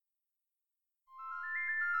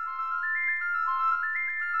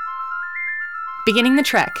Beginning the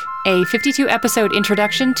Trek, a 52-episode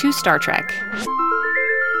introduction to Star Trek.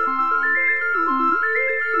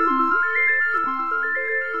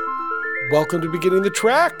 Welcome to Beginning the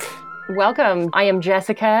Trek. Welcome. I am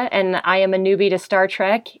Jessica, and I am a newbie to Star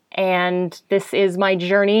Trek, and this is my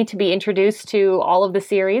journey to be introduced to all of the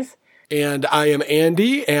series. And I am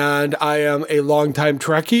Andy, and I am a longtime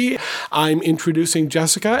Trekkie. I'm introducing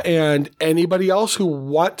Jessica and anybody else who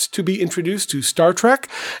wants to be introduced to Star Trek,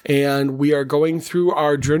 and we are going through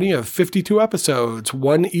our journey of 52 episodes,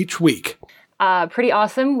 one each week. Pretty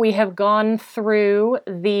awesome. We have gone through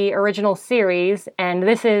the original series, and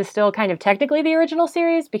this is still kind of technically the original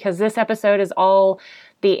series because this episode is all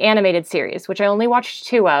the animated series, which I only watched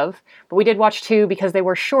 2 of, but we did watch 2 because they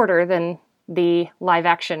were shorter than the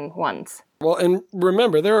live-action ones. Well, and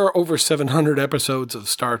remember, there are over 700 episodes of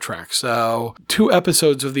Star Trek, so 2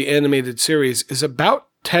 episodes of the animated series is about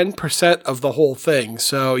 10% of the whole thing,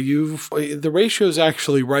 so the ratio is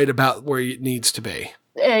actually right about where it needs to be.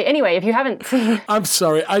 Anyway, if you haven't seen... I'm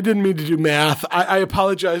sorry, I didn't mean to do math. I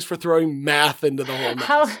apologize for throwing math into the whole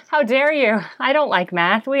mess. How dare you? I don't like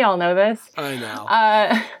math. We all know this. I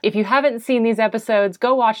know. If you haven't seen these episodes,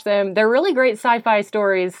 go watch them. They're really great sci-fi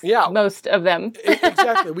stories, most of them.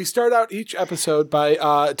 Exactly. We start out each episode by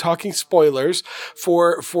talking spoilers.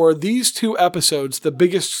 For these 2 episodes, the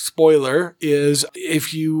biggest spoiler is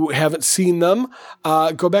if you haven't seen them,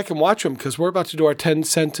 go back and watch them because we're about to do our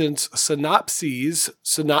 10-sentence synopses.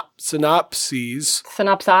 Synopsis.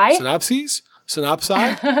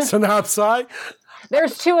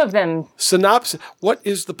 There's 2 of them. Synopsis. What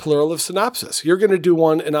is the plural of synopsis? You're going to do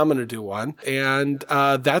one and I'm going to do one. And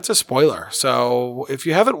that's a spoiler. So if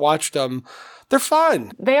you haven't watched them, they're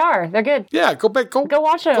fun. They are. They're good. Yeah, go back. Go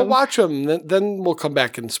watch them. Go watch them. Then we'll come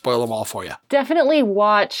back and spoil them all for you. Definitely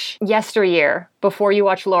watch Yesteryear before you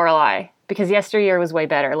watch Lorelei. Because Yesteryear was way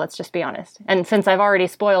better, let's just be honest. And since I've already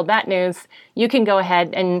spoiled that news, you can go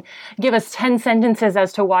ahead and give us 10 sentences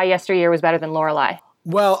as to why Yesteryear was better than Lorelei.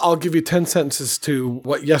 Well, I'll give you 10 sentences to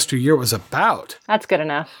what Yesteryear was about. That's good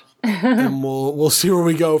enough. And we'll see where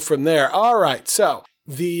we go from there. All right, so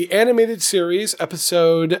the animated series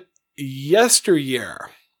episode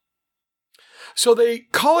Yesteryear. So they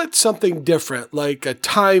call it something different, like a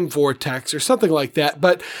time vortex or something like that,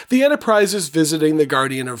 but the Enterprise is visiting the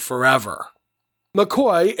Guardian of Forever.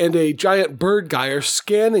 McCoy and a giant bird guy are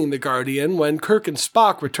scanning the Guardian when Kirk and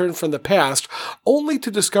Spock return from the past, only to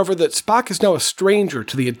discover that Spock is now a stranger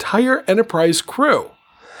to the entire Enterprise crew.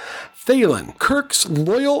 Thalen, Kirk's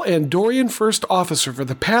loyal Andorian first officer for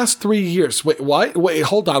the past 3 years. Wait, what? Wait,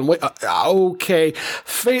 hold on. Okay.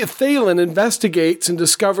 Thalen investigates and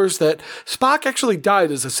discovers that Spock actually died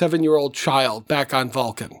as a 7-year-old child back on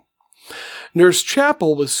Vulcan. Nurse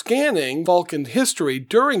Chapel was scanning Vulcan history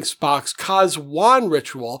during Spock's Kaz-Wan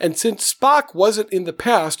ritual, and since Spock wasn't in the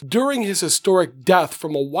past during his historic death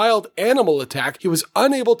from a wild animal attack, he was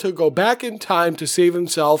unable to go back in time to save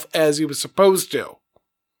himself as he was supposed to.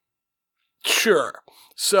 Sure.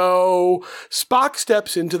 So Spock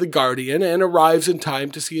steps into the Guardian and arrives in time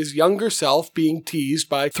to see his younger self being teased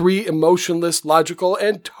by 3 emotionless, logical,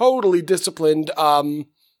 and totally disciplined,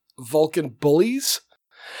 Vulcan bullies.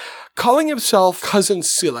 Calling himself Cousin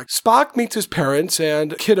Silik, Spock meets his parents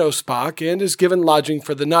and kiddo Spock and is given lodging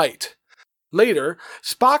for the night. Later,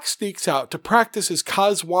 Spock sneaks out to practice his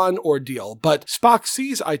Kaz-Wan ordeal, but Spock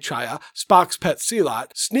sees Ichaya, Spock's pet Sealot,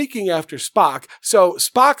 sneaking after Spock, so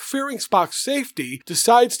Spock, fearing Spock's safety,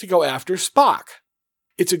 decides to go after Spock.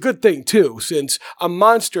 It's a good thing, too, since a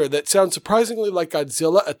monster that sounds surprisingly like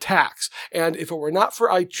Godzilla attacks, and if it were not for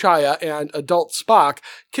Ichaya and adult Spock,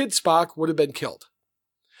 Kid Spock would have been killed.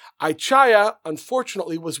 Ichaya,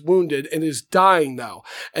 unfortunately, was wounded and is dying now,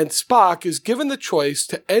 and Spock is given the choice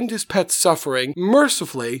to end his pet's suffering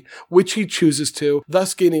mercifully, which he chooses to,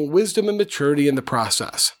 thus gaining wisdom and maturity in the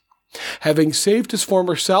process. Having saved his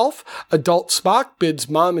former self, adult Spock bids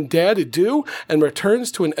Mom and Dad adieu and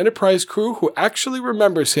returns to an Enterprise crew who actually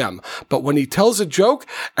remembers him, but when he tells a joke,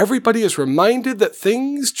 everybody is reminded that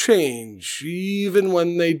things change, even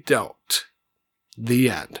when they don't.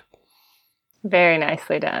 The end. Very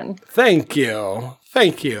nicely done. Thank you.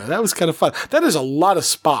 That was kind of fun. That is a lot of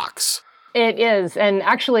Spocks. It is. And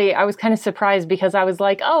actually, I was kind of surprised because I was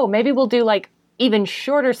like, oh, maybe we'll do like even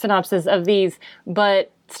shorter synopses of these.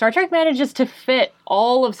 But Star Trek manages to fit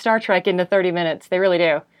all of Star Trek into 30 minutes. They really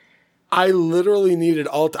do. I literally needed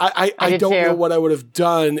I don't know what I would have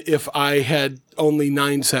done if I had only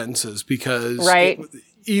 9 sentences because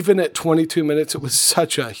even at 22 minutes, it was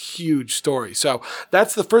such a huge story. So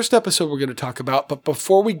that's the first episode we're going to talk about. But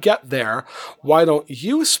before we get there, why don't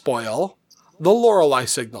you spoil the Lorelei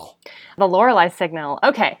signal? The Lorelei signal.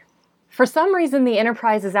 Okay. For some reason, the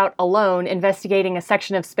Enterprise is out alone investigating a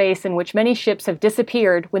section of space in which many ships have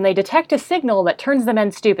disappeared when they detect a signal that turns the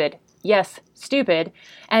men stupid. Yes, stupid.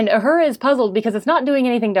 And Uhura is puzzled because it's not doing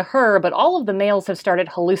anything to her, but all of the males have started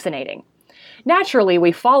hallucinating. Naturally,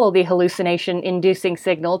 we follow the hallucination-inducing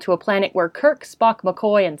signal to a planet where Kirk, Spock,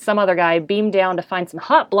 McCoy, and some other guy beam down to find some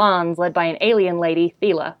hot blondes led by an alien lady,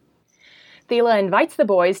 Thela. Thela invites the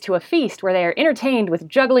boys to a feast where they are entertained with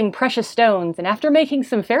juggling precious stones, and after making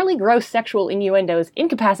some fairly gross sexual innuendos,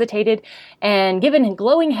 incapacitated and given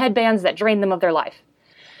glowing headbands that drain them of their life.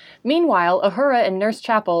 Meanwhile, Uhura and Nurse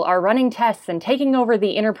Chapel are running tests and taking over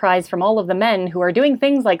the Enterprise from all of the men who are doing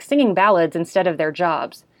things like singing ballads instead of their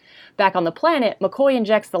jobs. Back on the planet, McCoy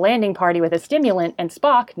injects the landing party with a stimulant, and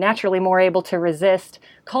Spock, naturally more able to resist,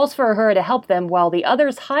 calls for Uhura to help them while the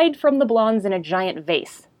others hide from the blondes in a giant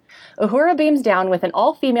vase. Uhura beams down with an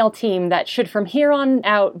all-female team that should from here on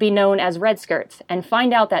out be known as Red Skirts, and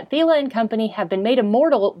find out that Thela and company have been made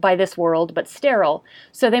immortal by this world, but sterile,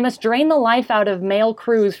 so they must drain the life out of male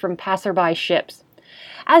crews from passerby ships.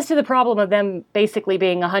 As to the problem of them basically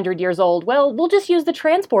being 100 years old, well, we'll just use the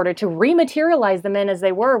transporter to rematerialize the men as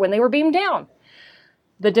they were when they were beamed down.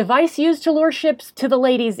 The device used to lure ships to the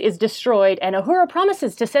ladies is destroyed, and Uhura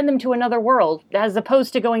promises to send them to another world, as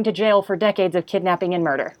opposed to going to jail for decades of kidnapping and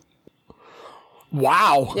murder.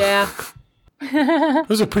 Wow. Yeah. It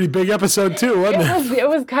was a pretty big episode too, wasn't it? It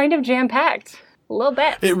was kind of jam-packed. A little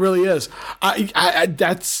bit. It really is.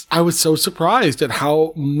 I was so surprised at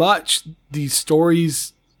how much these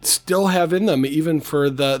stories still have in them, even for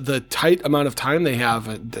the tight amount of time they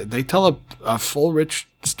have. They tell a full, rich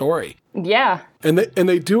story. Yeah. And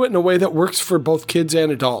they do it in a way that works for both kids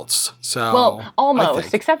and adults. So well,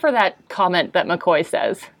 almost, except for that comment that McCoy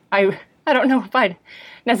says. I don't know if I'd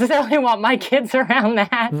necessarily want my kids around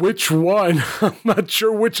that. Which one? I'm not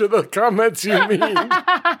sure which of the comments you mean.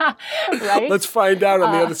 Right? Let's find out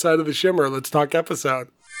on the other side of the shimmer. Let's talk episode.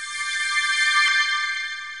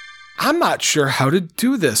 I'm not sure how to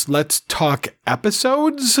do this. Let's talk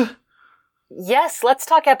episodes? Yes, let's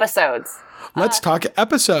talk episodes. Let's talk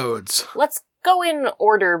episodes. Let's go in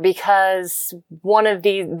order because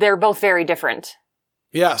they're both very different.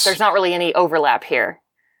 Yes. There's not really any overlap here.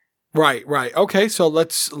 Right. Okay, so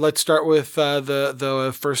let's start with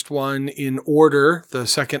the first one in order, the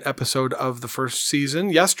second episode of the first season,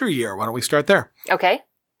 Yesteryear. Why don't we start there? Okay.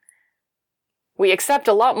 We accept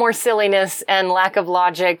a lot more silliness and lack of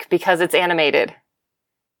logic because it's animated.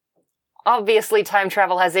 Obviously, time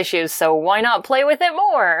travel has issues, so why not play with it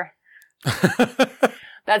more?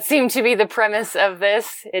 That seemed to be the premise of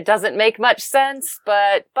this. It doesn't make much sense,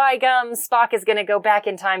 but by gum, Spock is going to go back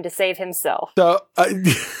in time to save himself. So,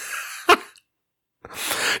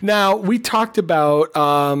 now, we talked about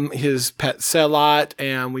his pet Selot,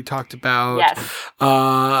 and we talked about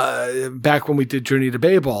back when we did Journey to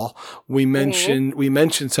Babel, we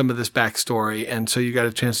mentioned some of this backstory, and so you got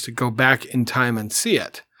a chance to go back in time and see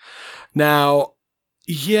it. Now,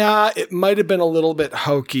 yeah, it might have been a little bit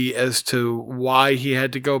hokey as to why he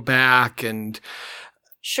had to go back, and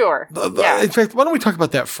sure. In fact, why don't we talk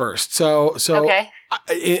about that first? So okay.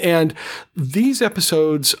 And these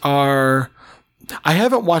episodes are. I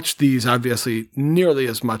haven't watched these, obviously, nearly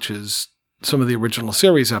as much as some of the original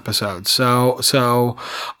series episodes. So,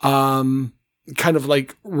 kind of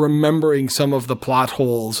like remembering some of the plot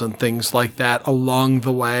holes and things like that along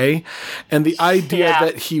the way. And the idea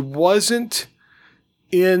that he wasn't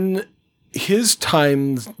in his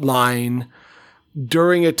timeline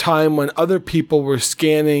during a time when other people were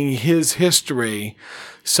scanning his history,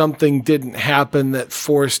 something didn't happen that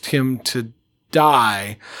forced him to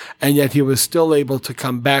die, and yet he was still able to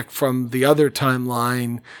come back from the other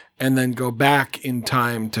timeline and then go back in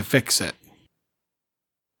time to fix it.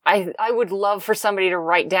 I would love for somebody to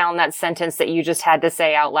write down that sentence that you just had to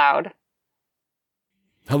say out loud.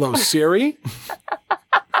 Hello, Siri?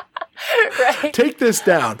 Right. Take this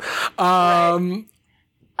down. Right.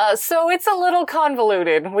 So it's a little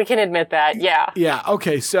convoluted. We can admit that. Yeah. Yeah.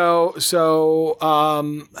 Okay. So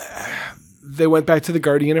they went back to the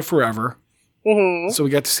Guardian of Forever. Mm-hmm. So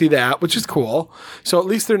we got to see that, which is cool. So at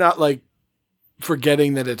least they're not like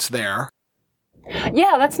forgetting that it's there.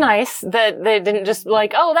 Yeah, that's nice that they didn't just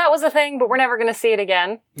like, oh, that was a thing, but we're never going to see it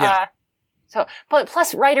again. Yeah. But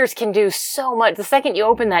plus writers can do so much. The second you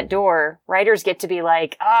open that door, writers get to be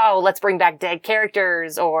like, oh, let's bring back dead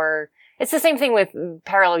characters, or it's the same thing with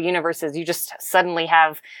parallel universes. You just suddenly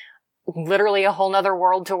have literally a whole nother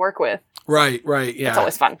world to work with. Right, yeah. It's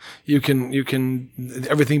always fun. You can,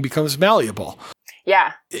 everything becomes malleable.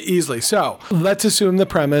 Yeah. Easily. So let's assume the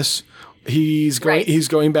premise, he's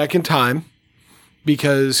going back in time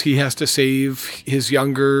because he has to save his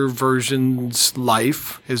younger version's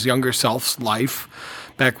life, his younger self's life,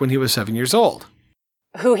 back when he was 7 years old.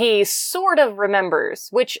 Who he sort of remembers,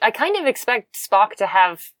 which I kind of expect Spock to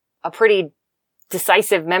have a pretty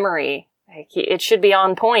decisive memory. It should be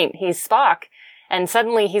on point. He's Spock. And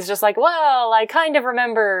suddenly he's just like, well, I kind of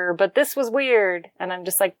remember, but this was weird. And I'm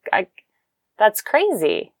just like, that's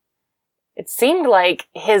crazy. It seemed like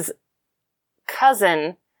his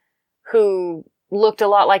cousin, who looked a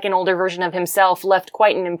lot like an older version of himself, left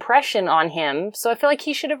quite an impression on him. So I feel like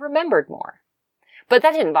he should have remembered more. But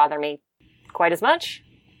that didn't bother me quite as much.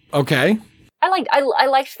 Okay. I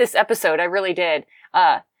liked this episode. I really did.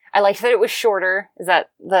 I liked that it was shorter. Is that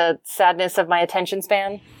the sadness of my attention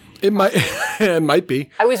span? It might, it might be.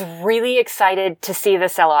 I was really excited to see the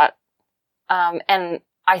Sellout. And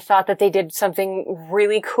I thought that they did something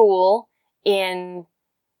really cool in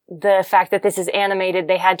the fact that this is animated.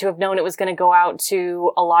 They had to have known it was going to go out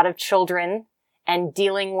to a lot of children, and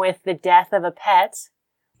dealing with the death of a pet,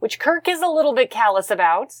 which Kirk is a little bit callous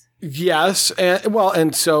about. Yes,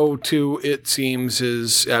 and so too it seems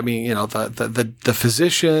is, I mean, you know, the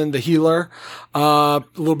physician, the healer, a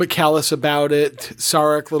little bit callous about it.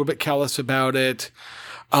 Sarek, a little bit callous about it.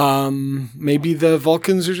 Maybe the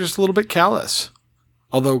Vulcans are just a little bit callous,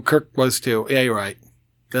 although Kirk was too. Yeah, you're right.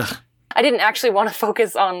 Ugh. I didn't actually want to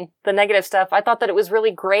focus on the negative stuff. I thought that it was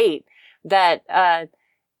really great that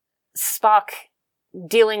Spock,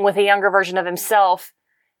 dealing with a younger version of himself,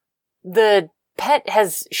 the pet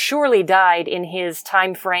has surely died in his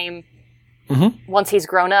time frame once he's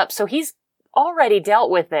grown up. So he's already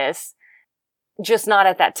dealt with this, just not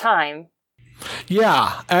at that time.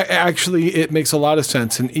 Yeah, actually, it makes a lot of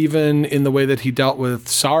sense. And even in the way that he dealt with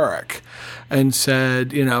Sarek and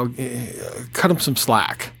said, you know, cut him some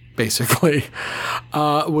slack, basically,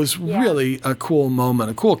 was really a cool moment,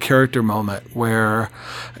 a cool character moment where,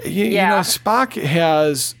 you know,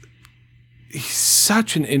 Spock he's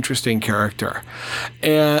such an interesting character,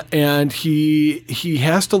 and he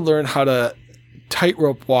has to learn how to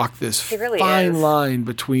tightrope walk this fine line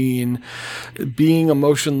between being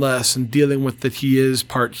emotionless and dealing with that he is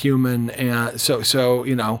part human. And so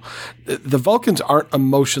you know, the Vulcans aren't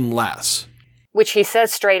emotionless, which he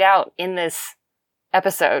says straight out in this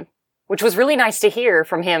episode, which was really nice to hear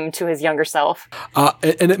from him to his younger self.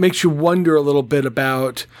 And it makes you wonder a little bit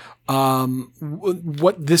about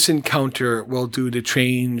what this encounter will do to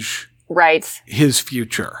change his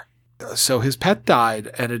future. So his pet died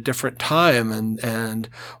at a different time, and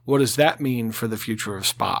what does that mean for the future of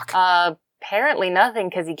Spock? Apparently nothing,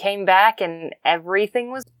 because he came back and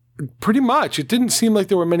everything was pretty much. It didn't seem like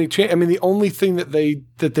there were many changes. I mean, the only thing that they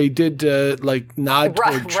did like nod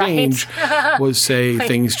toward change was say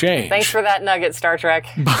things change. Thanks for that nugget, Star Trek.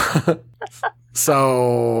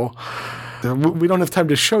 So we don't have time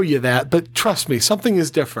to show you that, but trust me, something is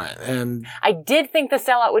different. And I did think the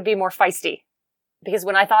Sellout would be more feisty, because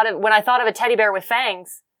when I thought of a teddy bear with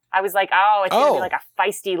fangs, I was like, oh, it's gonna be like a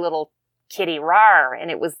feisty little kitty, rawr, and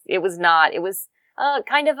it was not. It was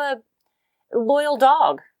kind of a loyal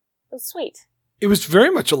dog. It was sweet. It was very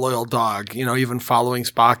much a loyal dog, you know, even following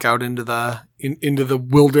Spock out into the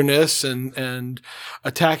wilderness and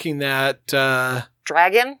attacking that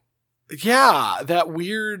dragon. Yeah, that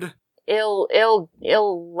weird Ilchea.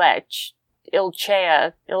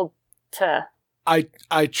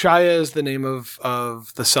 Ichaya is the name of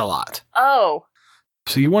the Sellout. Oh.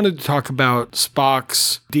 So you wanted to talk about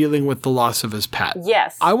Spock's dealing with the loss of his pet.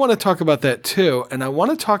 Yes. I want to talk about that too, and I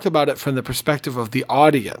want to talk about it from the perspective of the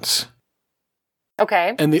audience.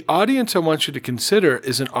 Okay. And the audience I want you to consider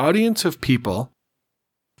is an audience of people,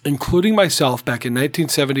 including myself back in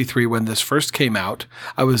 1973 when this first came out.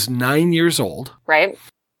 I was 9 years old. Right.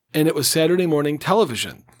 And it was Saturday morning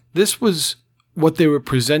television. This was what they were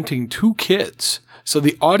presenting to kids. So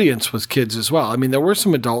the audience was kids as well. I mean, there were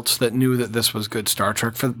some adults that knew that this was good Star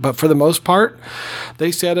Trek, but for the most part,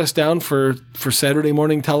 they sat us down for Saturday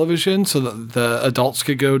morning television so that the adults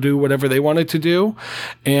could go do whatever they wanted to do.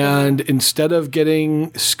 And instead of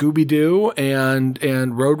getting Scooby-Doo and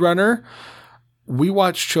Roadrunner, we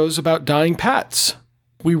watched shows about dying pets.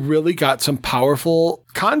 We really got some powerful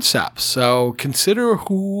concepts. So consider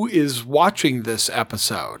who is watching this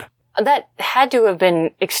episode. That had to have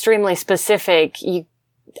been extremely specific. Even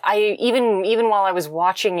while I was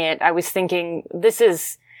watching it, I was thinking, this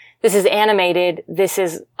is animated. This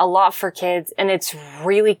is a lot for kids, and it's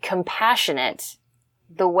really compassionate.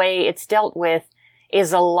 The way it's dealt with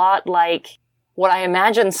is a lot like what I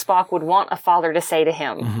imagine Spock would want a father to say to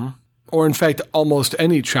him. Mm-hmm. Or in fact, almost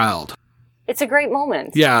any child. It's a great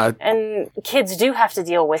moment. Yeah. And kids do have to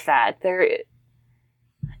deal with that.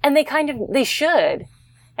 And they should.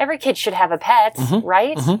 Every kid should have a pet,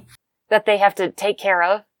 right? That they have to take care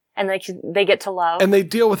of and they get to love. And they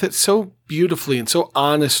deal with it so beautifully and so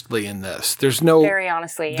honestly in this. There's no very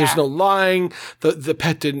honestly, yeah. There's no lying. The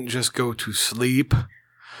pet didn't just go to sleep.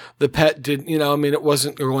 The pet didn't, it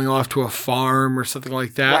wasn't going off to a farm or something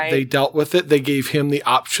like that. Right. They dealt with it. They gave him the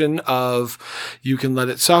option of you can let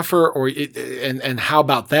it suffer and how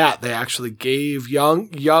about that? They actually gave young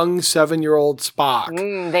 7-year-old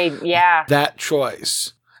Spock that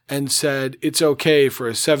choice and said it's okay for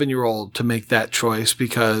a 7-year-old to make that choice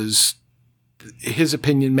because his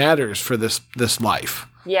opinion matters for this life.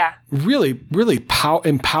 Yeah. Really, really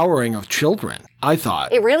empowering of children, I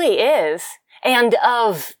thought. It really is. And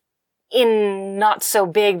in not so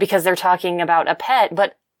big because they're talking about a pet,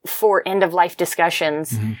 but for end of life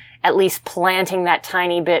discussions, at least planting that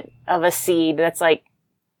tiny bit of a seed that's like,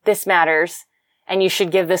 this matters and you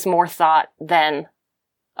should give this more thought than,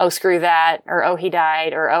 oh, screw that, or oh, he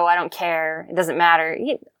died, or oh, I don't care. It doesn't matter.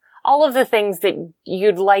 All of the things that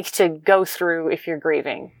you'd like to go through if you're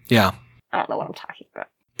grieving. Yeah. I don't know what I'm talking about.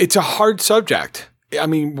 It's a hard subject. I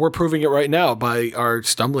mean, we're proving it right now by our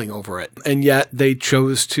stumbling over it. And yet they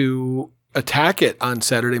chose to attack it on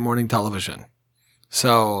Saturday morning television.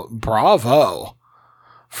 So bravo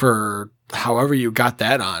for however you got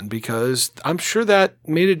that on, because I'm sure that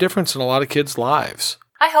made a difference in a lot of kids' lives.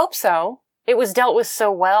 I hope so. It was dealt with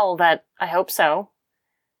so well that I hope so.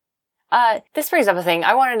 This brings up a thing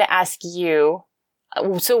I wanted to ask you.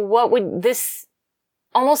 So what would this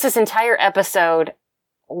entire episode,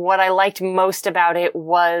 what I liked most about it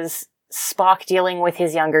was Spock dealing with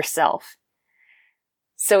his younger self.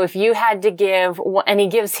 So if you had to give, and he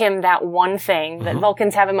gives him that one thing that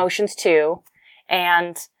Vulcans have emotions too,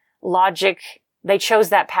 and logic, they chose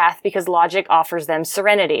that path because logic offers them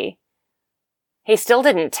serenity. He still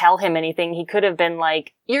didn't tell him anything. He could have been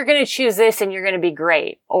like, you're going to choose this and you're going to be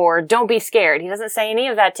great, or don't be scared. He doesn't say any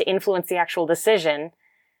of that to influence the actual decision.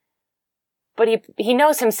 But he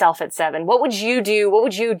knows himself at 7. What would you do? What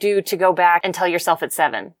would you do to go back and tell yourself at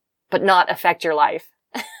 7, but not affect your life?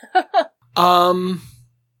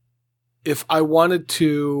 If I wanted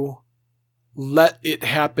to let it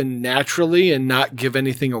happen naturally and not give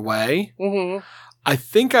anything away, I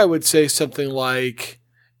think I would say something like,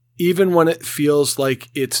 even when it feels like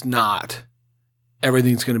it's not,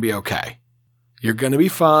 everything's going to be okay. You're going to be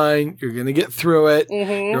fine. You're going to get through it.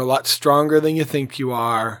 You're a lot stronger than you think you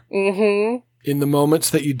are. In the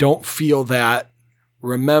moments that you don't feel that,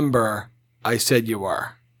 remember, I said you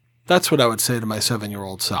were. That's what I would say to my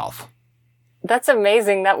 7-year-old self. That's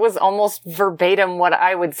amazing. That was almost verbatim what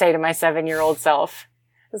I would say to my 7-year-old self.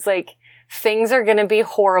 It's like, things are going to be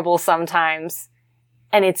horrible sometimes,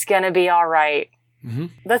 and it's going to be all right.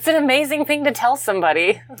 That's an amazing thing to tell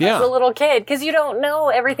somebody as a little kid, because you don't know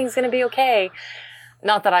everything's going to be okay.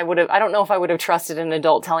 Not that I don't know if I would have trusted an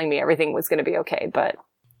adult telling me everything was going to be okay, but.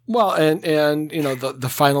 Well, and the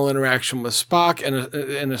final interaction with Spock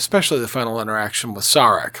and especially the final interaction with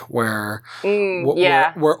Sarek, where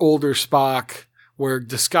older Spock, where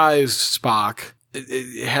disguised Spock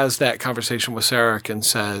it has that conversation with Sarek and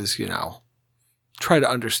says, try to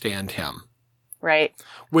understand him. Right.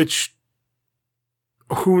 Which,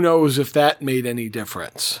 who knows if that made any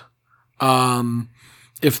difference?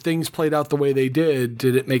 If things played out the way they did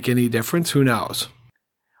it make any difference? Who knows?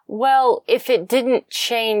 Well, if it didn't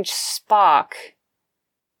change Spock,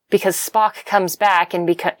 because Spock comes back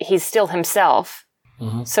and he's still himself.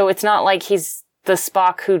 So it's not like he's the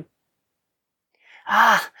Spock who...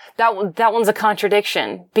 that one's a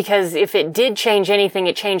contradiction. Because if it did change anything,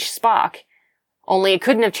 it changed Spock. Only it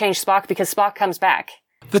couldn't have changed Spock because Spock comes back.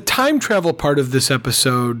 The time travel part of this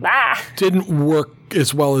episode didn't work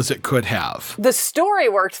as well as it could have. The story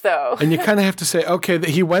worked, though. And you kind of have to say, okay,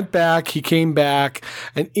 that he went back, he came back,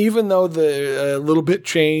 and even though the little bit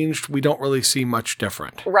changed, we don't really see much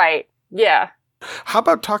different. Right. Yeah. How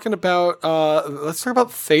about talking about, let's talk about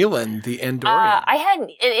Thalen, the Andorian. I had an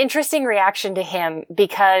interesting reaction to him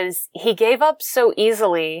because he gave up so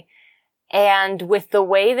easily, and with the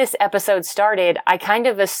way this episode started, I kind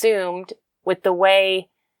of assumed with the way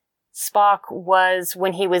Spock was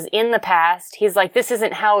when he was in the past, he's like, this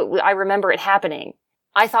isn't how I remember it happening.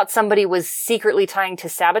 I thought somebody was secretly trying to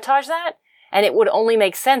sabotage that, and it would only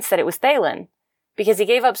make sense that it was Thalen, because he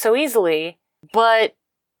gave up so easily, but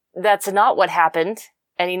that's not what happened,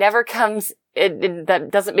 and he never comes, that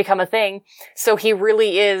doesn't become a thing, so he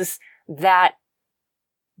really is that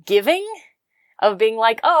giving of being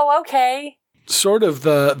like, oh, okay. Sort of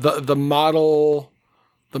the model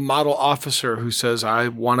officer who says, I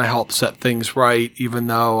want to help set things right, even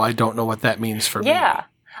though I don't know what that means for me. Yeah.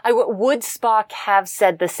 Would Spock have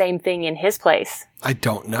said the same thing in his place? I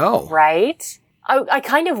don't know. Right? I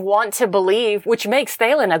kind of want to believe, which makes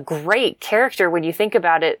Thalen a great character when you think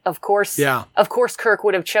about it. Of course, Kirk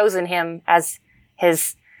would have chosen him as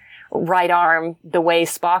his right arm the way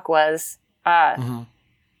Spock was.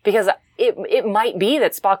 Because it might be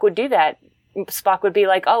that Spock would do that. Spock would be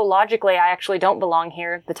like, oh, logically, I actually don't belong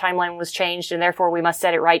here. The timeline was changed, and therefore we must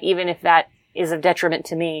set it right, even if that is of detriment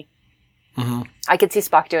to me. Mm-hmm. I could see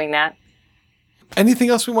Spock doing that. Anything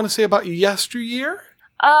else we want to say about yesteryear?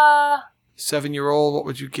 7-year-old, what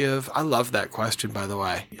would you give? I love that question, by the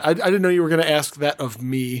way. I didn't know you were going to ask that of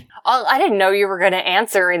me. I didn't know you were going to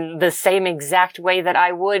answer in the same exact way that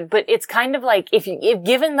I would, but it's kind of like, if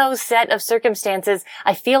given those set of circumstances,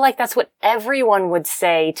 I feel like that's what everyone would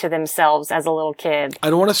say to themselves as a little kid. I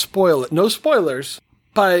don't want to spoil it. No spoilers,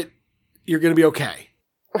 but you're going to be okay.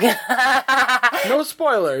 No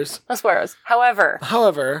spoilers. No spoilers. However,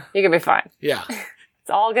 you're going to be fine. Yeah. It's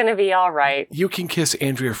all going to be all right. You can kiss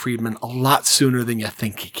Andrea Friedman a lot sooner than you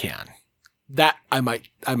think you can. That I might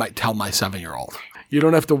tell my 7-year-old. You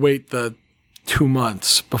don't have to wait the 2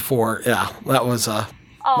 months before. Yeah, that was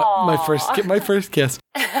my first kiss.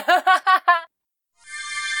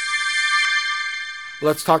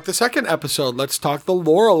 Let's talk the second episode. Let's talk the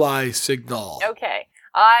Lorelei signal. Okay.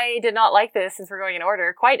 I did not like this, since we're going in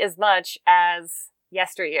order, quite as much as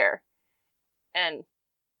yesteryear. And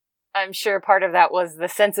I'm sure part of that was the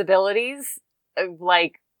sensibilities.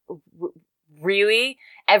 Like, really?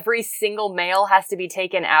 Every single male has to be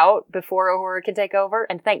taken out before Uhura can take over?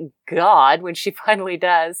 And thank God when she finally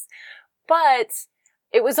does. But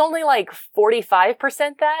it was only like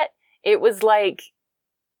 45% that. It was like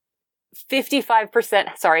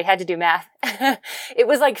 55%. Sorry, had to do math. It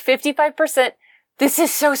was like 55%. This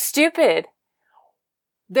is so stupid.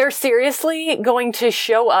 They're seriously going to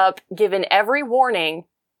show up, given every warning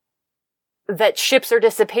that ships are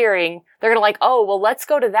disappearing. They're going to like, oh, well, let's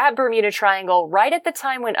go to that Bermuda Triangle right at the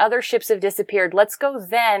time when other ships have disappeared. Let's go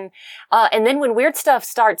then. And then when weird stuff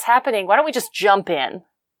starts happening, why don't we just jump in?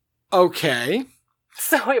 Okay.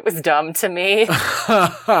 So it was dumb to me.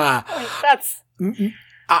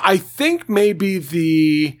 I think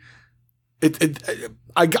maybe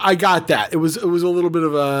I got that. It was a little bit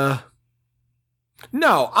of a...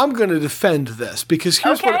 No, I'm going to defend this because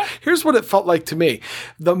here's what it felt like to me.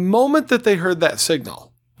 The moment that they heard that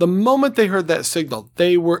signal,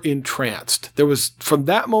 they were entranced. From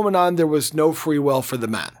that moment on, there was no free will for the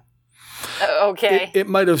men. Okay. It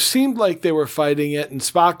might have seemed like they were fighting it, and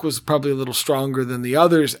Spock was probably a little stronger than the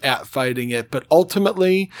others at fighting it. But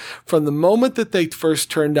ultimately, from the moment that they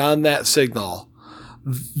first turned on that signal,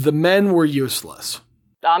 the men were useless.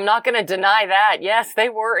 I'm not going to deny that. Yes, they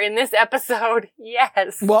were in this episode.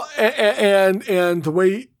 Yes. Well, and the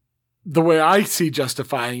way I see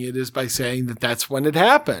justifying it is by saying that that's when it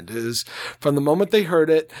happened. Is from the moment they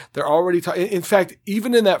heard it, they're already talking. In fact,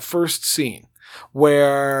 even in that first scene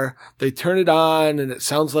where they turn it on and it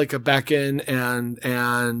sounds like a beckon, and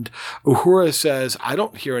Uhura says, "I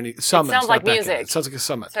don't hear any summons." It sounds like music. It sounds like a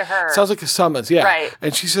summons to her. It sounds like a summons. Yeah. Right.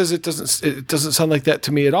 And she says it doesn't sound like that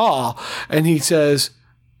to me at all. And he says,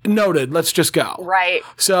 noted, let's just go. Right.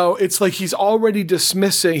 So it's like he's already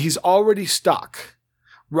dismissing, he's already stuck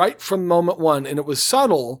right from moment one. And it was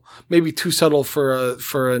subtle, maybe too subtle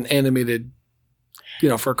for an animated,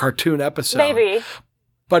 for a cartoon episode. Maybe.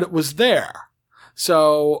 But it was there.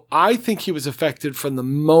 So I think he was affected from the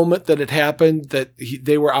moment that it happened, that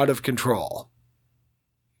they were out of control.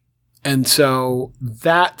 And so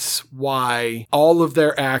that's why all of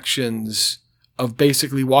their actions of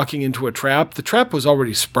basically walking into a trap, the trap was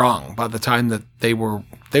already sprung by the time that they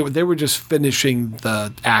were just finishing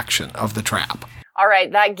the action of the trap. All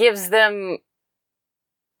right, that gives them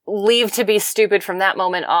leave to be stupid from that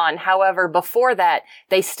moment on. However, before that,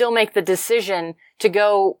 they still make the decision to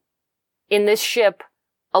go in this ship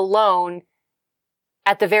alone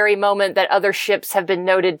at the very moment that other ships have been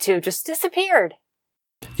noted to have just disappeared.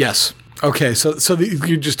 Yes. Okay, so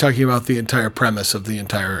you're just talking about the entire premise of the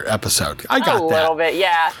entire episode. I got that. A little bit,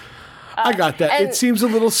 yeah. I got that. It seems a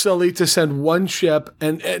little silly to send one ship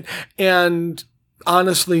and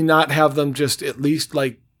honestly not have them just at least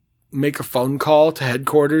like make a phone call to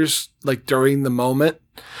headquarters like during the moment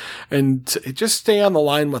and just stay on the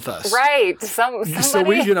line with us. Right. Somebody. So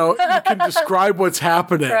we, you can describe what's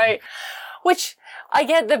happening. Right. Which I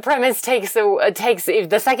get the premise takes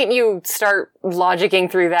the second you start logicking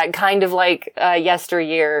through that, kind of like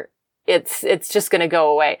yesteryear, it's just going to go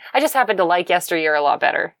away. I just happen to like yesteryear a lot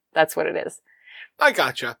better. That's what it is. I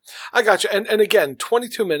gotcha. And again,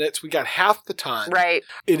 22 minutes. We got half the time. Right.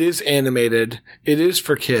 It is animated. It is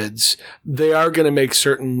for kids. They are going to make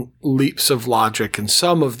certain leaps of logic in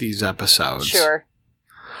some of these episodes. Sure.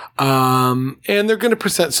 And they're going to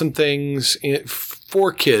present some things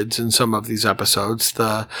for kids in some of these episodes.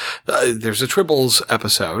 There's a Tribbles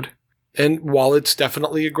episode. And while it's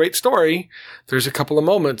definitely a great story, there's a couple of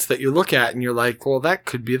moments that you look at and you're like, well, that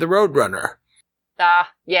could be the Roadrunner.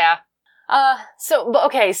 Yeah.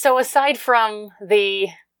 So aside from the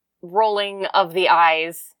rolling of the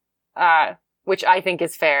eyes, which I think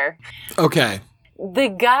is fair. Okay. The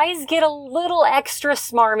guys get a little extra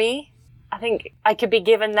smarmy. I think I could be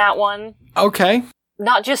given that one. Okay.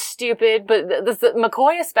 Not just stupid, but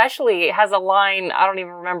McCoy especially has a line. I don't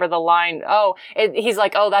even remember the line. He's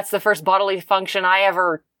like, oh, that's the first bodily function I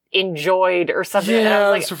ever enjoyed or something. Yeah,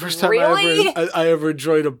 like, it's the first time really? I ever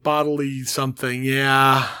enjoyed a bodily something.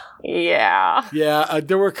 Yeah. Yeah.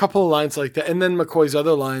 There were a couple of lines like that. And then McCoy's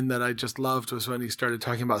other line that I just loved was when he started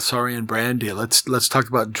talking about Saurian brandy. Let's talk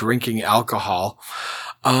about drinking alcohol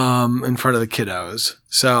in front of the kiddos.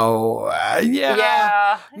 So,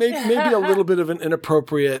 Yeah. maybe a little bit of an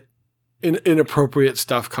inappropriate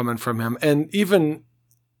stuff coming from him. And even,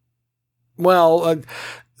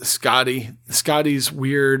 Scotty's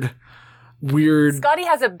weird. Scotty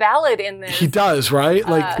has a ballad in this. He does, right?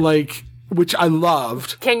 Like, which I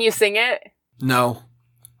loved. Can you sing it? No.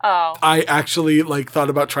 Oh. I actually thought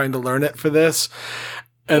about trying to learn it for this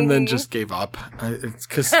and then just gave up.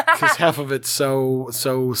 Cause half of it's so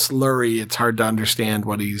slurry. It's hard to understand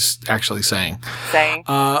what he's actually saying.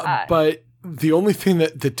 But the only thing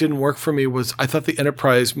that didn't work for me was I thought the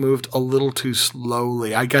Enterprise moved a little too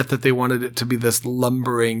slowly. I got that they wanted it to be this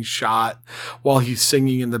lumbering shot while he's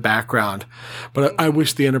singing in the background. But I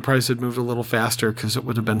wish the Enterprise had moved a little faster because it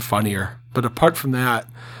would have been funnier. But apart from that,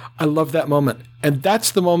 I love that moment. And that's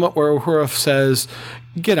the moment where Uhura says,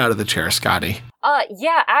 get out of the chair, Scotty.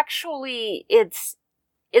 Yeah, actually,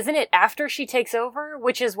 isn't it after she takes over?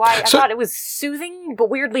 Which is why I thought it was soothing, but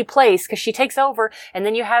weirdly placed, because she takes over, and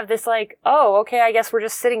then you have this oh, okay, I guess we're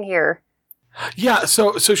just sitting here. Yeah,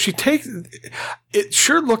 so she takes... It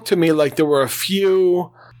sure looked to me like there were a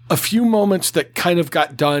few moments that kind of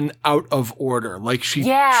got done out of order. Like she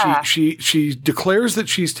declares that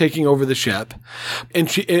she's taking over the ship,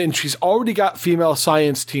 and she's already got female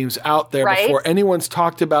science teams out there before anyone's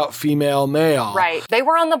talked about female male. Right. They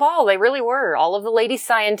were on the ball. They really were. All of the lady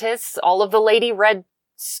scientists, all of the lady red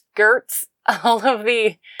skirts, all of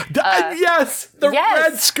the...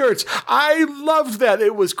 red skirts. I loved that.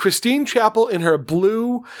 It was Christine Chapel in her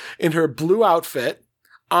blue outfit,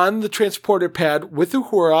 on the transporter pad with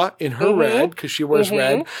Uhura in her red, because she wears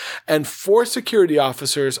red, and 4 security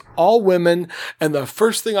officers, all women. And the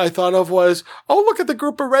first thing I thought of was, oh, look at the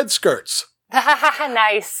group of red skirts.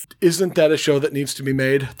 Nice. Isn't that a show that needs to be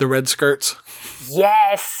made? The Red Skirts?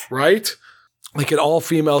 Yes. Right? Like an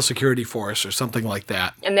all-female security force or something like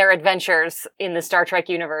that. And their adventures in the Star Trek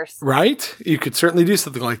universe. Right? You could certainly do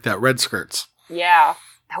something like that. Red Skirts. Yeah.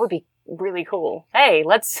 That would be really cool. Hey,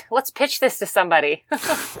 let's pitch this to somebody.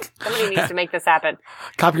 Somebody needs to make this happen.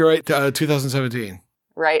 Copyright 2017.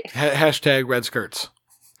 Right. Hashtag Red Skirts.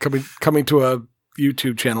 Coming to a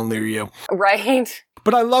YouTube channel near you. Right.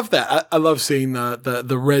 But I love that. I love seeing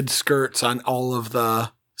the red skirts on all of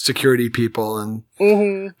the security people,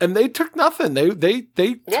 and they took nothing.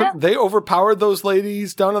 They overpowered those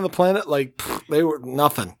ladies down on the planet like they were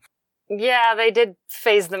nothing. Yeah, they did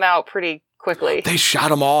phase them out pretty quickly. They shot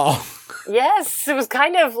them all. Yes, it was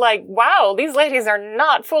kind of like, wow, these ladies are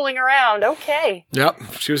not fooling around. Okay. Yep,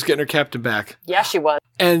 she was getting her captain back. Yeah, she was.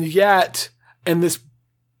 And yet, and this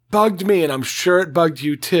bugged me, and I'm sure it bugged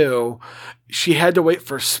you too, she had to wait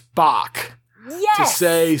for Spock to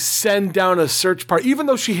say, send down a search party, even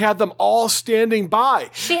though she had them all standing by.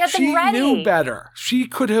 She had them ready. She knew better. She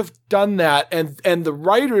could have done that, and the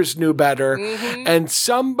writers knew better, and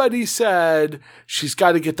somebody said, she's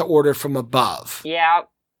got to get the order from above. Yeah.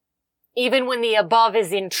 Even when the above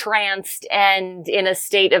is entranced and in a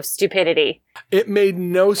state of stupidity. It made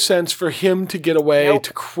no sense for him to get away,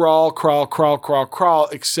 to crawl,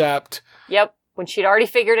 except... Yep, when she'd already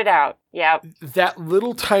figured it out. Yep. That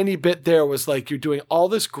little tiny bit there was like, you're doing all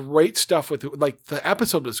this great stuff with it. Like, the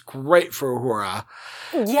episode was great for Uhura.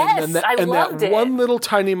 Yes, I loved it. And that one little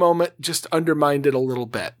tiny moment just undermined it a little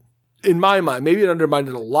bit. In my mind, maybe it undermined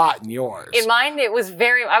it a lot in yours. In mine, it was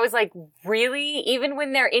I was like, really? Even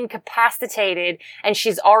when they're incapacitated and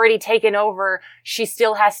she's already taken over, she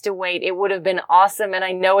still has to wait. It would have been awesome. And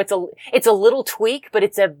I know it's a little tweak, but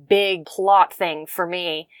it's a big plot thing for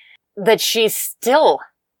me that she still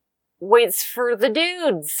waits for the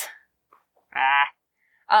dudes.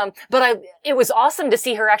 But it was awesome to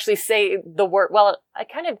see her actually say the word. Well,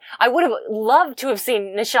 I would have loved to have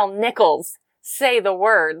seen Nichelle Nichols say the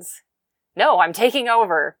words, "No, I'm taking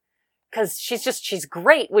over." Cause she's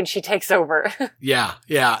great when she takes over. Yeah.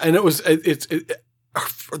 And it's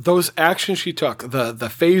those actions she took, the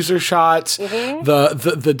phaser shots,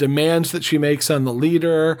 the demands that she makes on the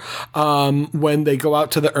leader, when they go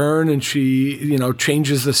out to the urn and she,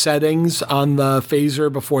 changes the settings on the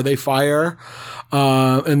phaser before they fire,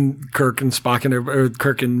 and Kirk and Spock and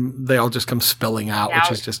Kirk and they all just come spilling out,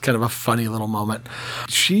 which is just kind of a funny little moment.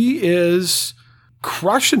 She is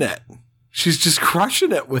crushing it. She's just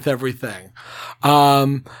crushing it with everything.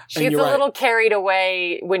 She gets a little carried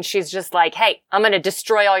away when she's just like, "Hey, I'm going to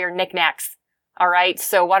destroy all your knickknacks. All right,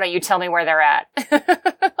 so why don't you tell me where they're at?"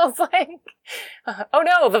 I was like, "Oh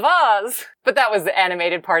no, the vase!" But that was the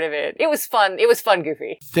animated part of it. It was fun. It was fun,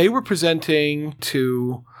 goofy. They were presenting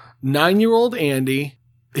to 9-year-old Andy,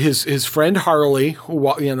 his friend Harley, who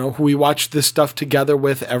we watched this stuff together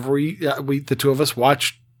with. The two of us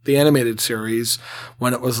watched the animated series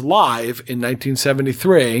when it was live in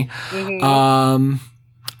 1973.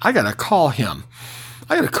 I gotta call him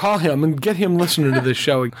and get him listening to this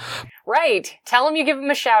show. Right. Tell him you give him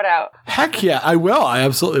a shout out. Heck yeah, I will. I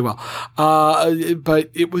absolutely will. But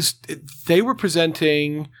they were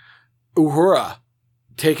presenting Uhura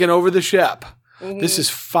taking over the ship. This is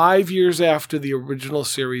 5 years after the original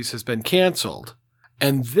series has been canceled.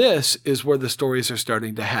 And this is where the stories are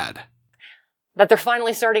starting to head. That they're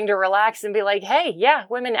finally starting to relax and be like, "Hey, yeah,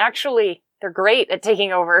 women actually, they're great at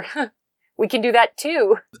taking over. We can do that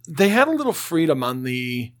too." They had a little freedom on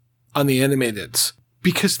the animateds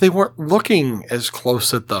because they weren't looking as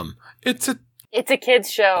close at them. It's a kid's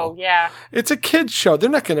show, yeah. It's a kid's show. They're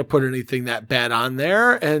not going to put anything that bad on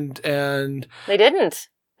there, and they didn't.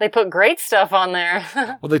 They put great stuff on there.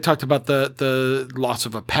 Well, they talked about the loss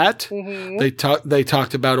of a pet. They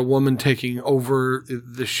talked about a woman taking over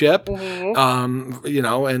the ship, and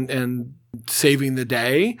saving the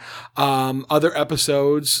day. Other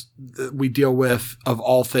episodes we deal with, of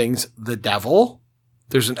all things, the devil.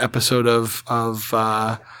 There's an episode of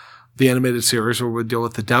the animated series where we deal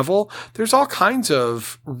with the devil. There's all kinds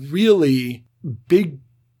of really big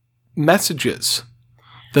messages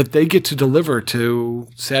that they get to deliver to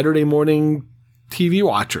Saturday morning TV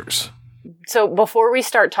watchers. So before we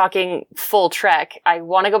start talking full Trek, I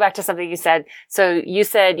want to go back to something you said. So you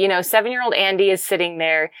said, 7-year-old Andy is sitting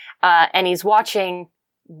there, and he's watching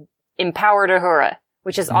Empowered Uhura,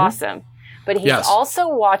 which is awesome. But he's also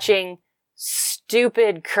watching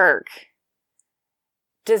stupid Kirk.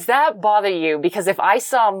 Does that bother you? Because if I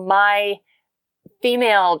saw my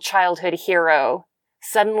female childhood hero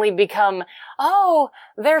suddenly become, "Oh,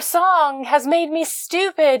 their song has made me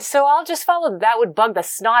stupid, so I'll just follow," that would bug the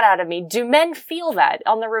snot out of me. Do men feel that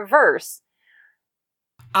on the reverse?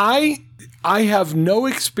 I have no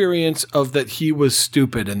experience of that he was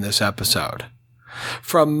stupid in this episode.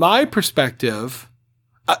 From my perspective,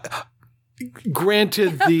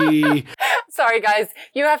 granted the... Sorry, guys.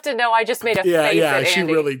 You have to know I just made a face at Andy. She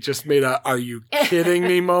really just made a "are you kidding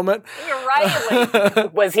me" moment. You're right.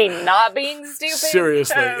 Like, was he not being stupid?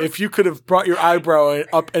 Seriously. If you could have brought your eyebrow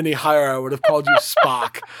up any higher, I would have called you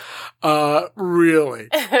Spock. Really,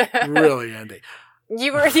 Andy.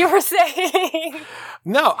 You were saying...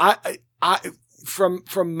 No, I from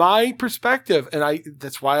my perspective, and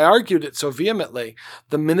that's why I argued it so vehemently,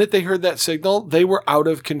 the minute they heard that signal, they were out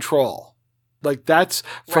of control. Like that's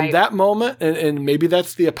from that moment, and maybe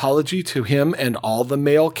that's the apology to him and all the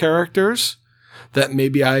male characters that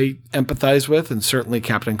maybe I empathize with, and certainly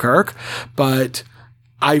Captain Kirk. But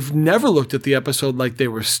I've never looked at the episode like they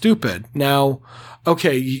were stupid. Now,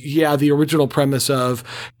 okay, yeah, the original premise of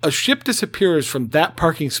a ship disappears from that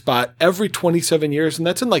parking spot every 27 years, and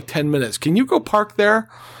that's in like 10 minutes. Can you go park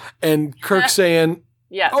there? And Kirk saying,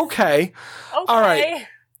 yes. Okay, all right.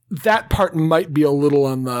 That part might be a little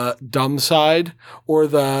on the dumb side or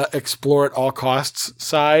the explore at all costs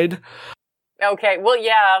side. Okay. Well,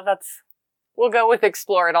 yeah, we'll go with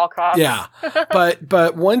explore at all costs. Yeah.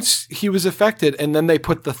 But once he was affected and then they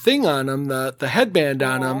put the thing on him, the headband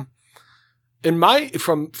on him,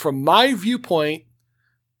 from my viewpoint,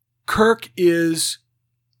 Kirk is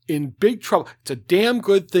in big trouble. It's a damn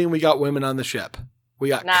good thing we got women on the ship. We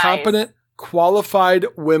got competent, qualified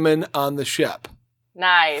women on the ship.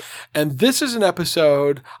 Nice. And this is an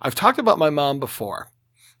episode, I've talked about my mom before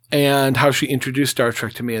and how she introduced Star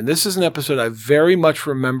Trek to me. And this is an episode I very much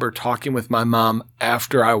remember talking with my mom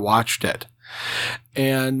after I watched it.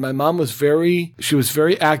 And my mom was very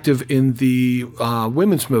active in the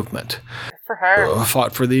women's movement. for her.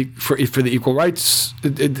 Fought for the equal rights,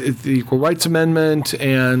 the Equal Rights Amendment,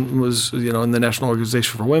 and was in the National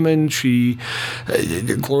Organization for Women.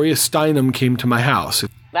 Gloria Steinem came to my house.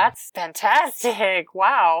 That's fantastic!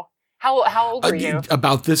 Wow. How old were you?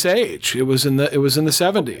 About this age. It was in the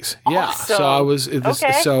 70s. Awesome. Yeah.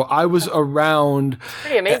 So I was around.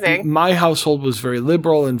 Pretty amazing. My household was very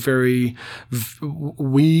liberal and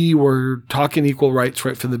we were talking equal rights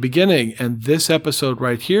right from the beginning. And this episode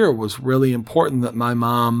right here was really important that my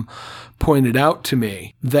mom pointed out to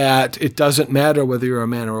me that it doesn't matter whether you're a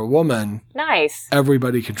man or a woman. Nice.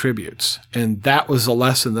 Everybody contributes. And that was a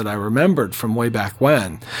lesson that I remembered from way back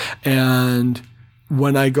when. And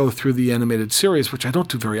when I go through the animated series, which I don't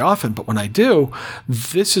do very often, but when I do,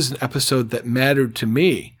 this is an episode that mattered to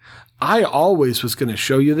me. I always was going to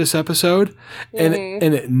show you this episode, and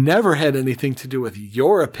it never had anything to do with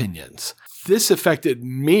your opinions. This affected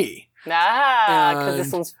me. Because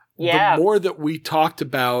this one's, The more that we talked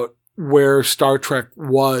about where Star Trek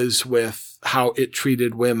was with how it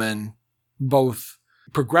treated women, both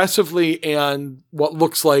progressively and what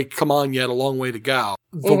looks like, come on, yet a long way to go.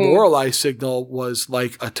 The Lorelei signal was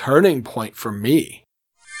like a turning point for me.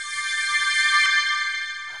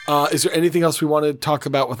 Is there anything else we want to talk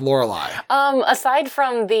about with Lorelei? Aside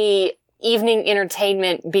from the evening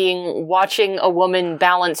entertainment being watching a woman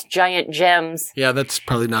balance giant gems. Yeah, that's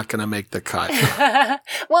probably not going to make the cut.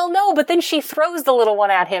 Well, no, but then she throws the little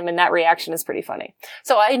one at him, and that reaction is pretty funny.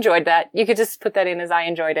 So I enjoyed that. You could just put that in as I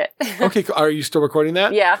enjoyed it. Okay, are you still recording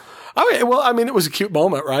that? Yeah. Okay, well, I mean, it was a cute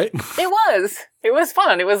moment, right? It was. It was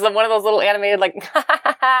fun. It was one of those little animated, like,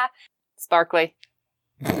 sparkly.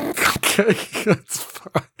 Okay, that's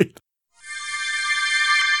fine.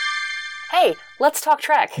 Hey, let's talk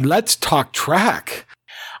Trek. Let's talk Trek.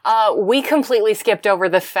 We completely skipped over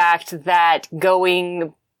the fact that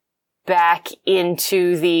going back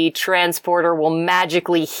into the transporter will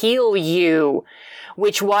magically heal you,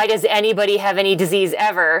 which why does anybody have any disease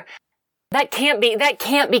ever? That can't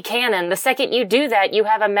be canon. The second you do that, you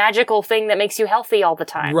have a magical thing that makes you healthy all the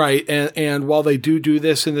time. Right. And while they do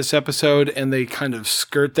this in this episode, and they kind of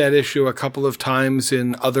skirt that issue a couple of times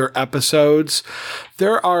in other episodes,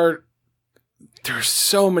 there's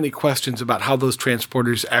so many questions about how those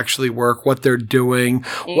transporters actually work, what they're doing,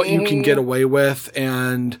 what you can get away with.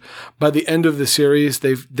 And by the end of the series,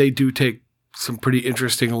 they do take some pretty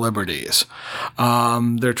interesting liberties.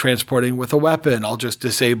 They're transporting with a weapon. I'll just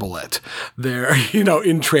disable it. They're,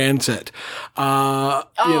 in transit. Sure.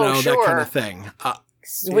 That kind of thing.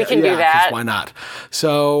 We can do that. Why not?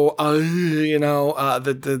 So,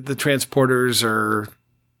 the transporters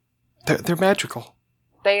they're magical.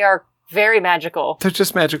 They are very magical. They're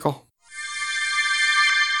just magical.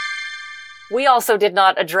 We also did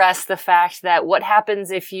not address the fact that what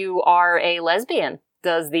happens if you are a lesbian?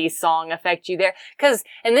 Does the song affect you there?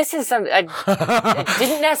 And this is I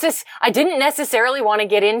didn't necessarily want to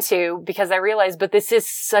get into because I realized, but this is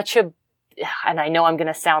such a, and I know I'm going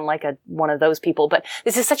to sound like one of those people, but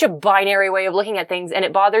this is such a binary way of looking at things, and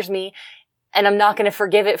it bothers me, and I'm not going to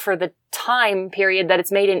forgive it for the time period that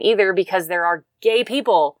it's made in either, because there are gay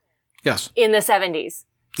people. Yes. In the 70s.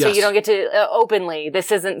 So yes. You don't get to openly.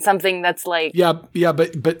 This isn't something that's like. Yeah,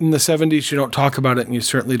 but in the 70s, you don't talk about it, and you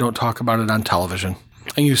certainly don't talk about it on television.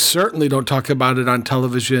 And you certainly don't talk about it on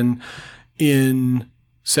television in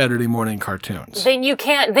Saturday morning cartoons. Then you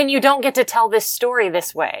don't get to tell this story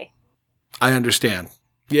this way. I understand.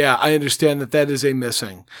 Yeah, I understand that is a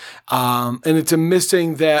missing. And it's a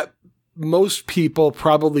missing that most people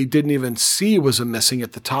probably didn't even see was a missing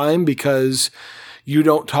at the time, because you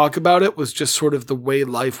don't talk about it was just sort of the way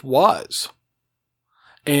life was.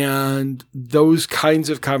 And those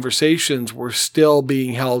kinds of conversations were still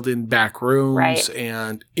being held in back rooms right.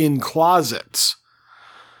 and in closets.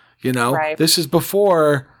 Right. This is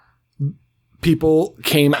before people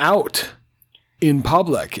came out in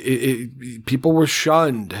public. People were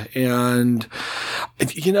shunned. And,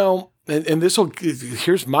 here's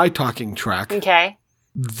my talking track. Okay.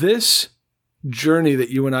 This journey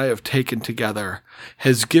that you and I have taken together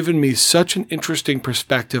has given me such an interesting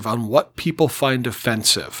perspective on what people find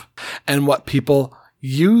offensive and what people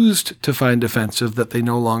used to find offensive that they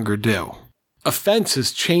no longer do. Offense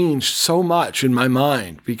has changed so much in my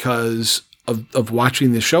mind because of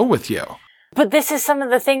watching the show with you. But this is some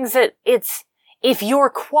of the things that if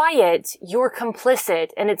you're quiet, you're complicit.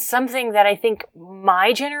 And it's something that I think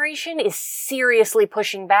my generation is seriously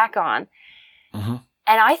pushing back on. Mm-hmm.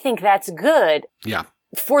 And I think that's good. Yeah.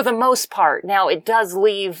 For the most part. Now, it does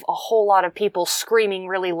leave a whole lot of people screaming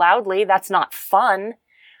really loudly. That's not fun.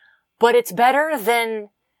 But it's better than...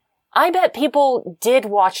 I bet people did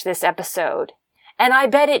watch this episode And I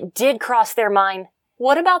bet it did cross their mind.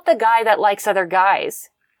 What about the guy that likes other guys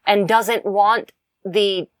and doesn't want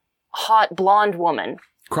the hot blonde woman?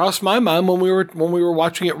 Crossed my mind when we were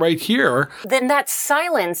watching it right here. Then that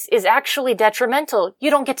silence is actually detrimental.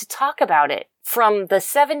 You don't get to talk about it. From the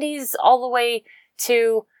 70s all the way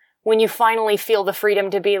to when you finally feel the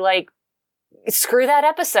freedom to be like, screw that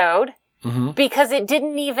episode, because it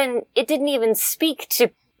didn't even speak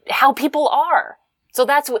to how people are. So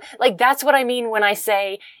that's what I mean when I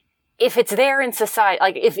say, if it's there in society,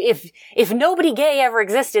 like if nobody gay ever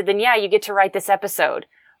existed, then yeah, you get to write this episode.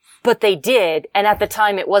 But they did, and at the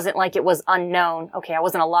time it wasn't like it was unknown. Okay, I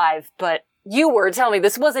wasn't alive, but you were telling me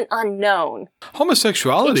this wasn't unknown.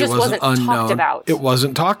 Homosexuality wasn't unknown. Talked about. It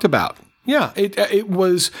wasn't talked about. Yeah,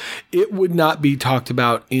 it would not be talked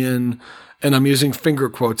about in, and I'm using finger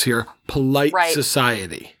quotes here, polite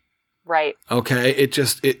society. Right. Okay,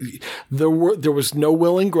 there was no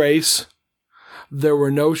Will and Grace. There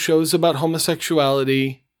were no shows about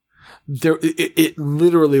homosexuality. It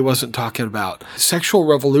literally wasn't talking about. Sexual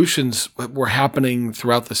revolutions were happening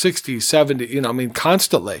throughout the 60s, 70s,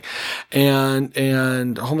 constantly.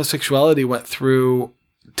 And homosexuality went through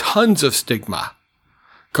tons of stigma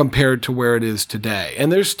compared to where it is today.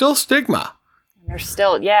 And there's still stigma.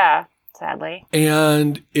 Yeah, sadly.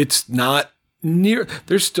 And it's not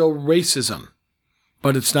there's still racism,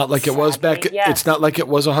 but it's not like it was back. Yes. It's not like it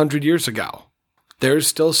was 100 years ago. There's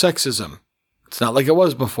still sexism. It's not like it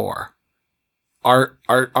was before. Our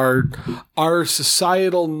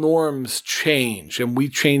societal norms change, and we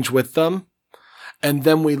change with them. And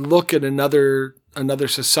then we look at another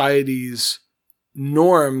society's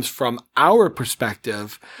norms from our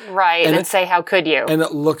perspective. Right. And say, how could you? And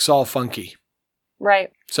it looks all funky.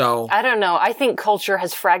 Right. So I don't know. I think culture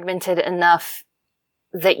has fragmented enough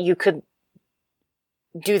that you could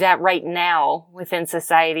do that right now within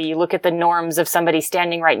society. You look at the norms of somebody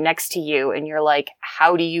standing right next to you and you're like,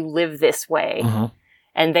 how do you live this way?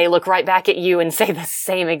 And they look right back at you and say the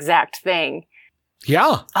same exact thing.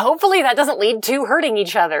 Yeah. Hopefully that doesn't lead to hurting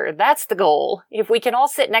each other. That's the goal. If we can all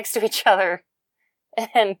sit next to each other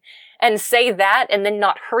and say that and then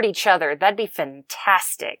not hurt each other, that'd be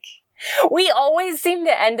fantastic. We always seem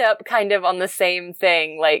to end up kind of on the same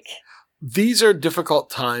thing. Like, these are difficult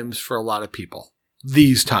times for a lot of people.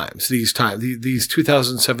 These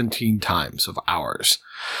 2017 times of ours.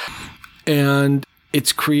 And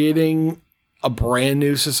it's creating a brand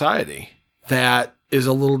new society that is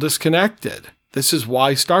a little disconnected. This is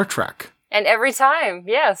why Star Trek. And every time,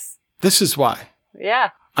 yes. This is why. Yeah.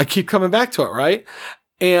 I keep coming back to it, right?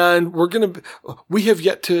 And we have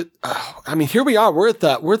yet to, here we are. We're at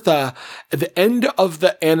the end of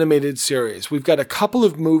the animated series. We've got a couple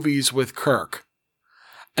of movies with Kirk.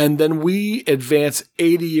 And then we advance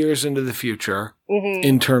 80 years into the future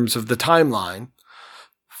in terms of the timeline.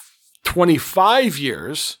 25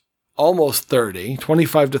 years, almost 30,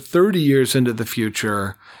 25 to 30 years into the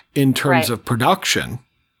future in terms of production.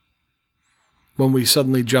 When we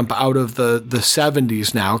suddenly jump out of the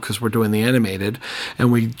 70s now, because we're doing the animated,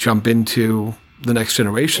 and we jump into the next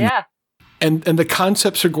generation. Yeah. And the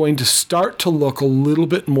concepts are going to start to look a little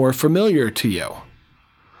bit more familiar to you.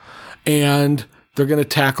 And they're going to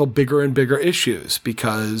tackle bigger and bigger issues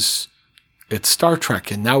because it's Star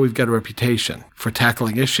Trek, and now we've got a reputation for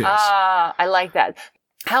tackling issues. I like that.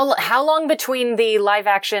 How long between the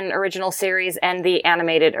live-action original series and the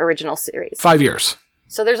animated original series? 5 years.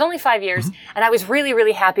 So there's only 5 years, and I was really,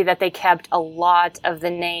 really happy that they kept a lot of the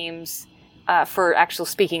names for actual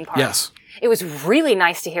speaking parts. Yes. It was really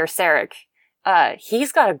nice to hear Sarek.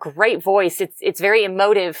 He's got a great voice. It's very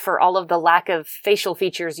emotive for all of the lack of facial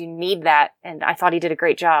features. You need that, and I thought he did a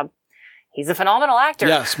great job. He's a phenomenal actor.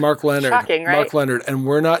 Yes, Mark Leonard. Shocking, right? Mark Leonard, and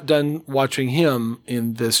we're not done watching him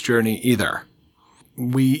in this journey either.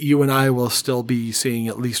 You and I will still be seeing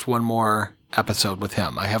at least one more episode with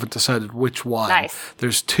him. I haven't decided which one. Nice.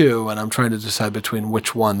 There's two, and I'm trying to decide between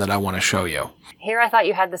which one that I want to show you. Here, I thought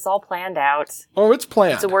you had this all planned out. Oh, it's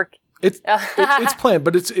planned. It's a work. It's planned,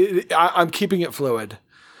 but I'm keeping it fluid.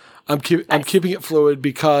 I'm keeping it fluid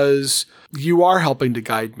because you are helping to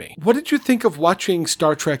guide me. What did you think of watching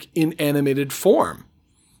Star Trek in animated form?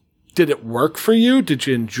 Did it work for you? Did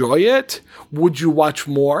you enjoy it? Would you watch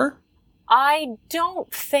more? I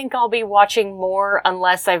don't think I'll be watching more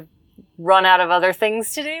unless I've run out of other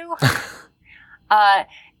things to do.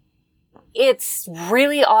 It's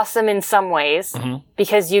really awesome in some ways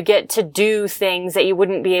because you get to do things that you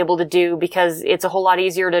wouldn't be able to do because it's a whole lot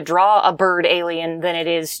easier to draw a bird alien than it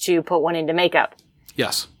is to put one into makeup.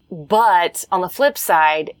 Yes. But on the flip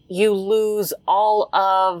side, you lose all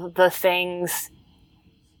of the things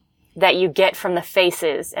that you get from the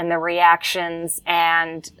faces and the reactions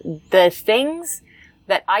and the things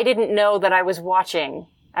that I didn't know that I was watching.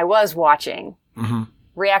 Mm-hmm.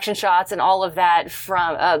 Reaction shots and all of that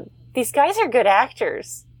from, these guys are good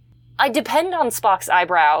actors. I depend on Spock's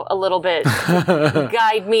eyebrow a little bit to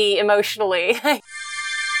guide me emotionally.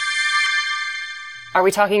 Are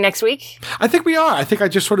we talking next week? I think we are. I think I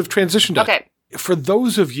just sort of transitioned it. Okay. For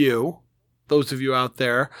those of you out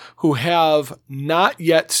there who have not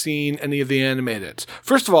yet seen any of the animated.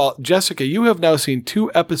 First of all, Jessica, you have now seen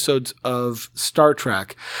 2 episodes of Star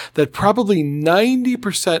Trek that probably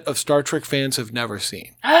 90% of Star Trek fans have never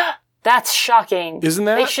seen. That's shocking. Isn't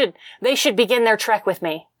that? They should begin their trek with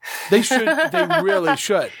me. They should. They really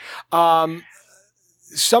should.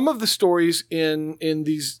 Some of the stories in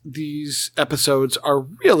these episodes are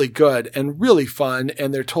really good and really fun,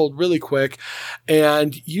 and they're told really quick,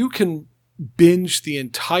 and you can binge the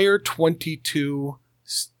entire 22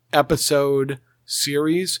 episode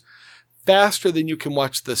series faster than you can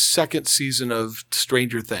watch the second season of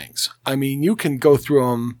Stranger Things. I mean, you can go through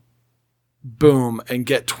them, boom, and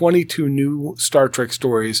get 22 new Star Trek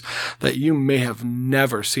stories that you may have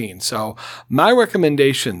never seen. So my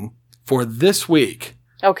recommendation for this week,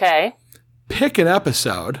 okay, pick an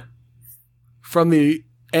episode from the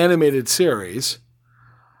animated series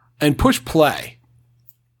and push play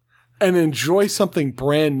and enjoy something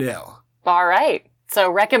brand new. All right. So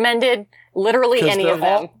recommended literally any of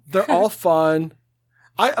them. They're all fun.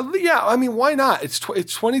 I mean, why not? It's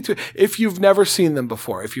 22. If you've never seen them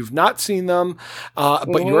before, if you've not seen them,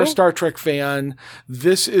 but you're a Star Trek fan,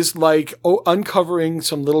 this is like uncovering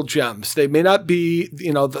some little gems. They may not be,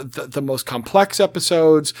 the most complex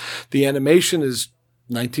episodes. The animation is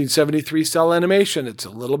 1973 style animation. It's a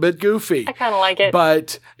little bit goofy. I kind of like it.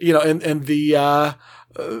 But, and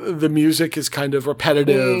the music is kind of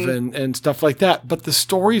repetitive and stuff like that. But the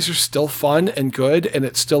stories are still fun and good, and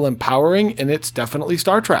it's still empowering, and it's definitely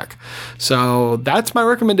Star Trek. So that's my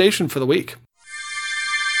recommendation for the week.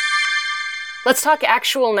 Let's talk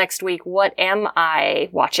actual next week. What am I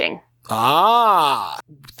watching?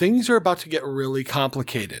 Things are about to get really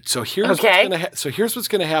complicated. So here's what's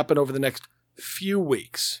going to happen over the next few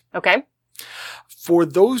weeks. Okay. For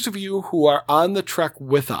those of you who are on the trek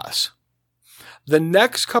with us, the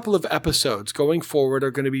next couple of episodes going forward are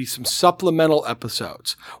going to be some supplemental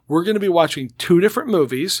episodes. We're going to be watching 2 different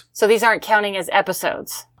movies. So these aren't counting as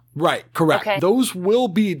episodes. Right, correct. Okay. Those will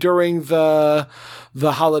be during the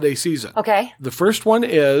holiday season. Okay. The first one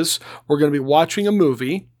is we're going to be watching a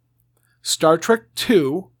movie, Star Trek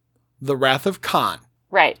II, The Wrath of Khan.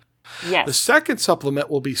 Right. Yes. The second supplement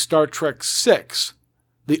will be Star Trek VI,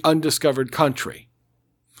 The Undiscovered Country.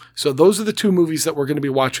 So those are the 2 movies that we're going to be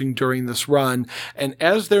watching during this run. And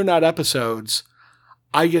as they're not episodes,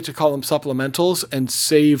 I get to call them supplementals and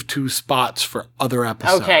save 2 spots for other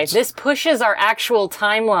episodes. Okay, this pushes our actual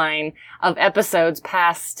timeline of episodes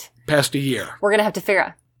past a year. We're going to have to figure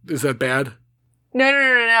out. Is that bad?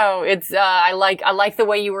 No. It's I like the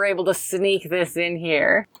way you were able to sneak this in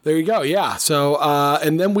here. There you go. Yeah. So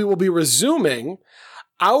and then we will be resuming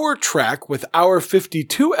our trek with our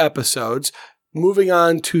 52 episodes, moving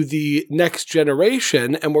on to the next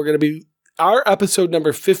generation, and we're going to be our episode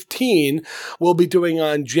number 15 we'll be doing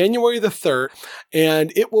on January the 3rd,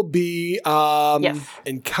 and it will be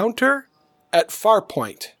Encounter at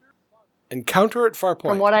Farpoint. Encounter at Farpoint.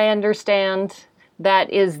 From what I understand, that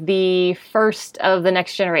is the first of the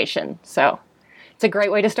next generation. So it's a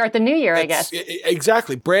great way to start the new year, I guess.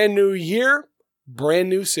 Exactly. Brand new year, brand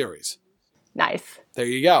new series. Nice. There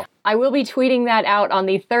you go. I will be tweeting that out on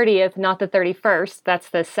the 30th, not the 31st. That's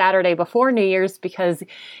the Saturday before New Year's, because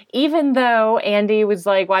even though Andy was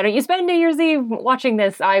like, why don't you spend New Year's Eve watching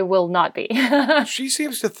this? I will not be. She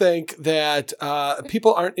seems to think that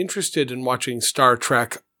people aren't interested in watching Star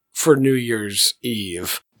Trek for New Year's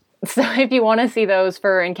Eve. So if you want to see those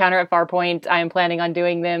for Encounter at Farpoint, I am planning on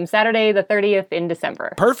doing them Saturday the 30th in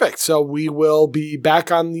December. Perfect. So we will be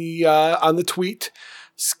back on the tweet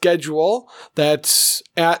schedule. That's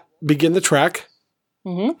at Begin the Trek.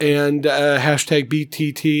 Mm-hmm. And hashtag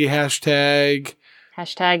BTT,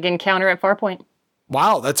 hashtag Encounter at Farpoint.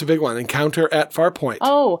 Wow, that's a big one. Encounter at Farpoint.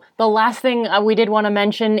 Oh, the last thing we did want to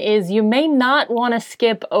mention is you may not want to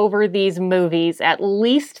skip over these movies, at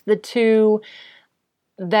least the 2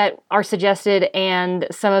 that are suggested and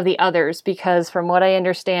some of the others, because from what I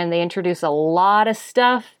understand, they introduce a lot of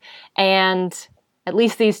stuff, and at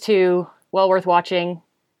least these 2, well worth watching.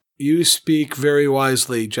 You speak very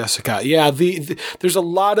wisely, Jessica. Yeah, there's a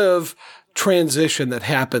lot of transition that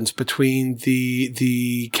happens between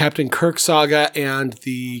the Captain Kirk saga and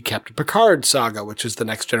the Captain Picard saga, which is the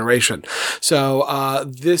Next Generation. So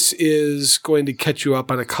this is going to catch you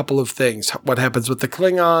up on a couple of things. What happens with the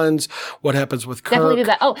Klingons, what happens with Kirk. Definitely do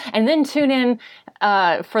that. Oh, and then tune in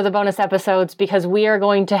for the bonus episodes, because we are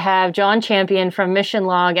going to have John Champion from Mission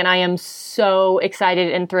Log, and I am so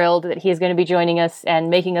excited and thrilled that he's going to be joining us and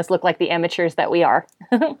making us look like the amateurs that we are.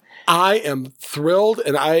 I am thrilled,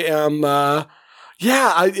 and I am,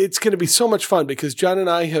 it's going to be so much fun because John and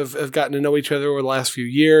I have gotten to know each other over the last few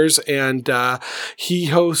years, and he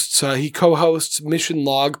co-hosts Mission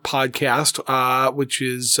Log podcast, which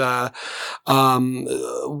is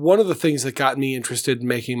one of the things that got me interested in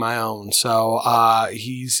making my own. So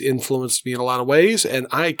he's influenced me in a lot of ways, and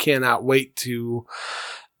I cannot wait to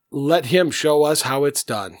let him show us how it's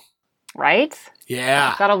done. Right?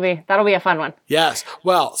 Yeah. That'll be a fun one. Yes.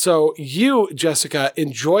 Well, so you, Jessica,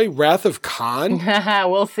 enjoy Wrath of Khan.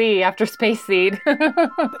 We'll see after Space Seed.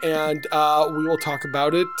 And we will talk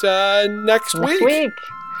about it next week.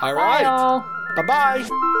 All right. Bye, all. Bye-bye.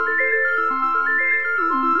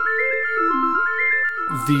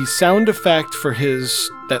 The sound effect for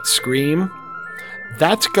that scream,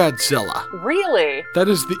 that's Godzilla. Really? That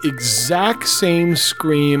is the exact same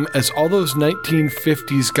scream as all those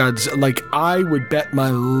 1950s Godzilla. Like, I would bet my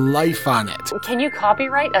life on it. Can you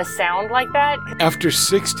copyright a sound like that? After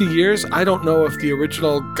 60 years, I don't know if the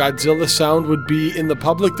original Godzilla sound would be in the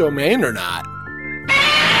public domain or not.